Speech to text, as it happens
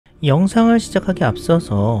영상을 시작하기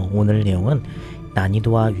앞서서 오늘 내용은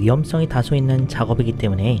난이도와 위험성이 다소 있는 작업이기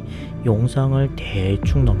때문에 영상을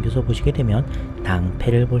대충 넘겨서 보시게 되면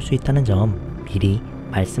낭패를 볼 수 있다는 점 미리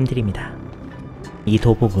말씀드립니다. 이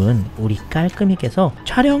도복은 우리 깔끔이께서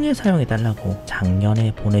촬영에 사용해달라고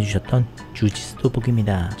작년에 보내주셨던 주지스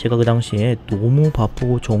도복입니다. 제가 그 당시에 너무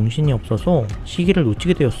바쁘고 정신이 없어서 시기를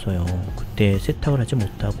놓치게 되었어요. 그때 세탁을 하지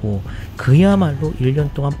못하고 그야말로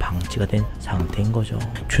 1년 동안 방치가 된 상태인 거죠.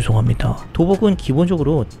 죄송합니다. 도복은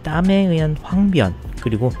기본적으로 땀에 의한 황변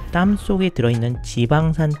그리고 땀 속에 들어있는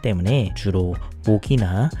지방산 때문에 주로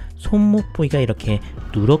목이나 손목 부위가 이렇게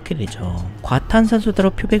누렇게 되죠.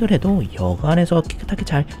 과탄산소다로 표백을 해도 여간에서 깨끗하게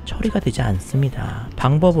잘 처리가 되지 않습니다.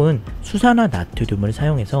 방법은 수산화 나트륨을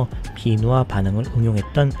사용해서 비누와 반응을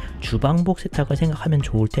응용했던 주방복 세탁을 생각하면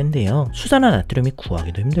좋을 텐데요. 수산화 나트륨이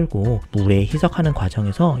구하기도 힘들고 물에 희석하는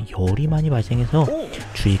과정에서 열이 많이 발생해서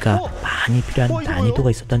주의가 많이 필요한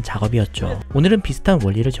난이도가 있었던 작업이었죠. 오늘은 비슷한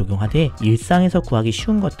원리를 적용하되 일상에서 구하기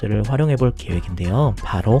쉬운 것들을 활용해 볼 계획인데요.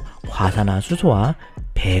 바로 과산화수소와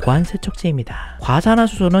배관세척제입니다.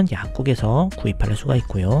 과산화수소는 약국에서 구입할 수가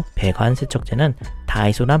있고요. 배관세척제는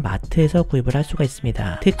다이소나 마트에서 구입을 할 수가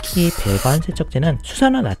있습니다. 특히 배관세척제는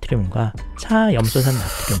수산화 나트륨과 차염소산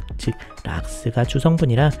나트륨, 즉 락스가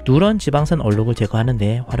주성분이라 누런 지방산 얼룩을 제거하는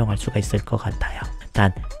데 활용할 수가 있을 것 같아요.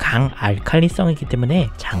 단 강알칼리성이기 때문에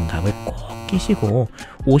장갑을 꼭 끼시고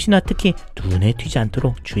옷이나 특히 눈에 튀지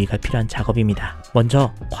않도록 주의가 필요한 작업입니다.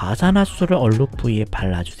 먼저 과산화수소를 얼룩 부위에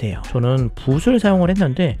발라주세요. 저는 붓을 사용을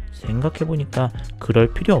했는데 생각해보니까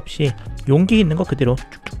그럴 필요 없이 용기 있는 거 그대로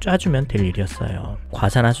쭉쭉 짜주면 될 일이었어요.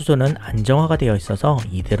 과산화수소는 안정화가 되어 있어서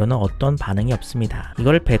이대로는 어떤 반응이 없습니다.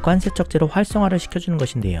 이걸 배관세척제로 활성화를 시켜주는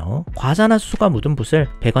것인데요. 과산화수소가 묻은 붓을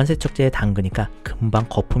배관세척제에 담그니까 금방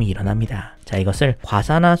거품이 일어납니다. 자, 이것을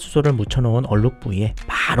과산화수소를 묻혀놓은 얼룩 부위에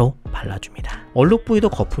바로 발라줍니다. 얼룩 부위도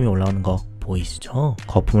거품이 올라오는 거 보이시죠?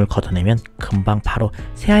 거품을 걷어내면 금방 바로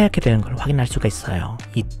새하얗게 되는 걸 확인할 수가 있어요.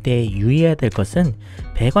 이때 유의해야 될 것은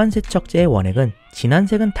배관세척제의 원액은 진한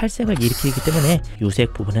색은 탈색을 일으키기 때문에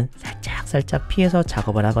유색 부분은 살짝 피해서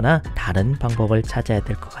작업을 하거나 다른 방법을 찾아야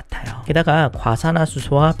될 것 같아요. 게다가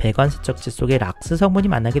과산화수소와 배관세척제 속에 락스 성분이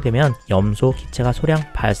만나게 되면 염소 기체가 소량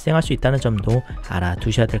발생할 수 있다는 점도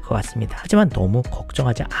알아두셔야 될 것 같습니다. 하지만 너무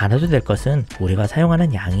걱정하지 않아도 될 것은 우리가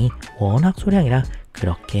사용하는 양이 워낙 소량이라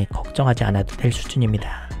그렇게 걱정하지 않아도 될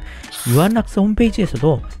수준입니다. 유한락스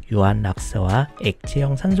홈페이지에서도 유한락스와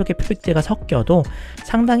액체형 산소계 표백제가 섞여도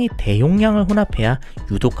상당히 대용량을 혼합해야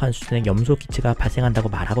유독한 수준의 염소 기체가 발생한다고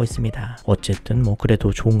말하고 있습니다. 어쨌든 뭐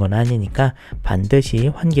그래도 좋은 건 아니니까 반드시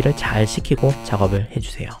환기를 잘 시키고 작업을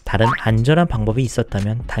해주세요. 다른 안전한 방법이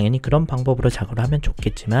있었다면 당연히 그런 방법으로 작업을 하면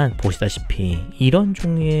좋겠지만 보시다시피 이런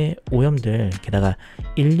종류의 오염들 게다가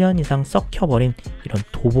 1년 이상 썩혀버린 이런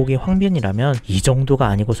도복의 황변이라면 이 정도가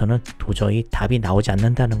아니고서는 도저히 답이 나오지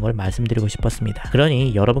않는다는 걸 말씀드리고 싶었습니다.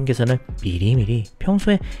 그러니 여러분께서는 미리미리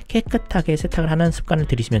평소에 깨끗하게 세탁을 하는 습관을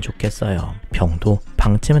들이시면 좋겠어요. 병도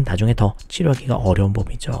방치면 나중에 더 치료하기가 어려운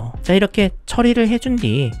법이죠. 자, 이렇게 처리를 해준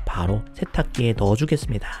뒤 바로 세탁기에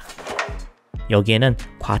넣어주겠습니다. 여기에는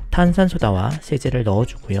과탄산소다와 세제를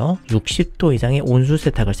넣어주고요. 60도 이상의 온수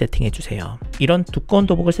세탁을 세팅해주세요. 이런 두꺼운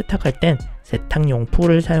도복을 세탁할 땐 세탁용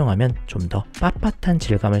풀을 사용하면 좀 더 빳빳한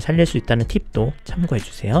질감을 살릴 수 있다는 팁도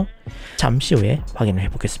참고해주세요. 잠시 후에 확인을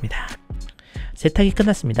해보겠습니다. 세탁이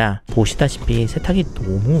끝났습니다. 보시다시피 세탁이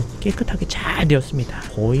너무 깨끗하게 잘 되었습니다.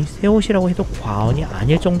 거의 새 옷이라고 해도 과언이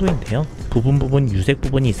아닐 정도인데요. 부분 유색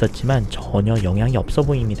부분이 있었지만 전혀 영향이 없어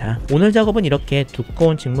보입니다. 오늘 작업은 이렇게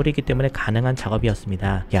두꺼운 직물이기 때문에 가능한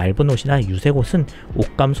작업이었습니다. 얇은 옷이나 유색 옷은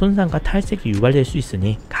옷감 손상과 탈색이 유발될 수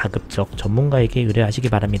있으니 가급적 전문가에게 의뢰하시기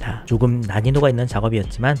바랍니다. 조금 난이도가 있는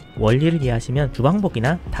작업이었지만 원리를 이해하시면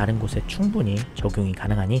주방복이나 다른 곳에 충분히 적용이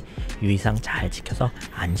가능하니 유의사항 잘 지켜서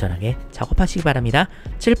안전하게 작업하시기 바랍니다.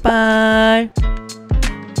 출발!